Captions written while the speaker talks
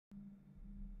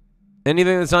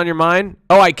Anything that's on your mind?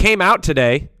 Oh, I came out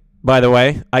today, by the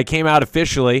way. I came out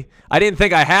officially. I didn't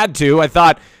think I had to. I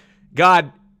thought,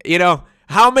 God,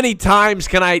 how many times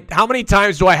do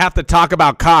I have to talk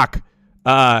about cock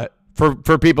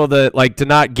for people to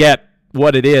not get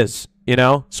what it is,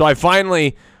 So I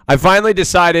finally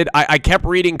decided. I kept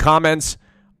reading comments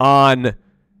on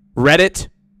Reddit.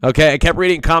 Okay, I kept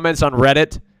reading comments on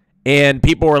Reddit, and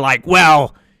people were like,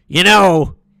 well,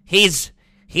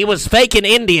 he was faking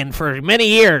Indian for many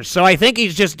years, so I think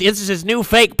this is his new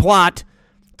fake plot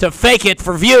to fake it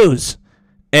for views.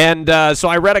 And so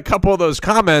I read a couple of those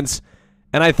comments,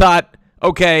 and I thought,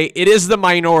 okay, it is the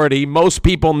minority. Most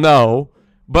people know,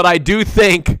 but I do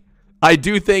think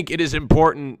it is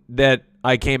important that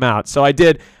I came out. So I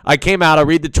did. I came out. I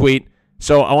read the tweet.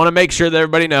 So I want to make sure that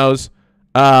everybody knows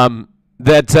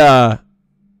that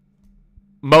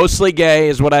mostly gay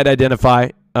is what I'd identify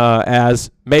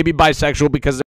as. Maybe bisexual because